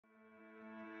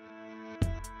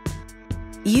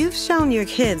You've shown your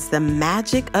kids the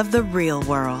magic of the real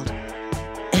world,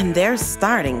 and they're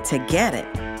starting to get it.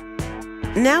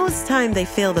 Now it's time they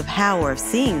feel the power of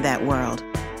seeing that world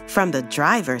from the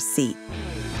driver's seat.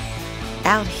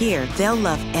 Out here, they'll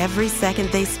love every second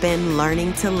they spend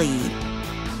learning to lead.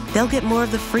 They'll get more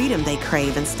of the freedom they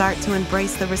crave and start to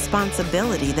embrace the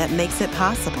responsibility that makes it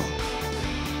possible.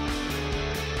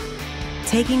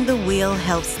 Taking the wheel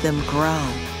helps them grow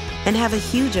and have a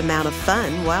huge amount of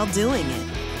fun while doing it.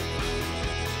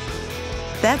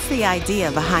 That's the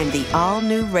idea behind the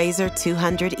all-new RZR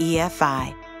 200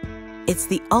 EFI. It's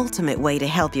the ultimate way to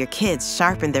help your kids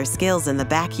sharpen their skills in the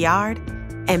backyard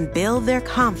and build their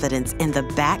confidence in the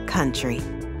backcountry.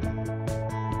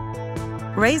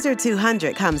 RZR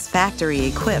 200 comes factory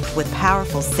equipped with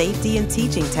powerful safety and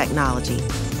teaching technology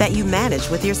that you manage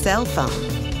with your cell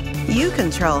phone. You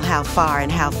control how far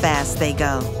and how fast they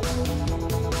go.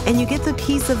 And you get the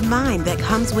peace of mind that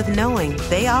comes with knowing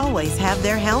they always have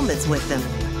their helmets with them.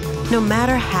 No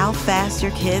matter how fast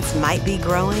your kids might be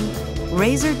growing,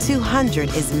 RZR 200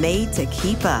 is made to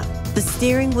keep up. The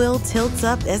steering wheel tilts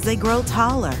up as they grow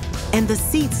taller, and the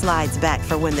seat slides back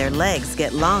for when their legs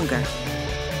get longer.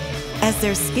 As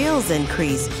their skills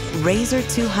increase, RZR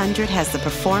 200 has the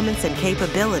performance and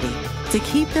capability to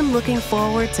keep them looking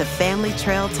forward to family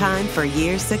trail time for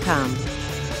years to come.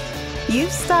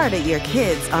 You've started your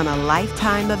kids on a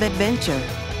lifetime of adventure.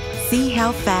 See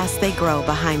how fast they grow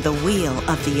behind the wheel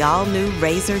of the all-new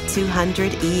RZR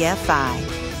 200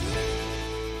 EFI.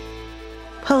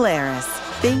 Polaris,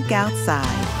 think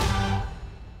outside.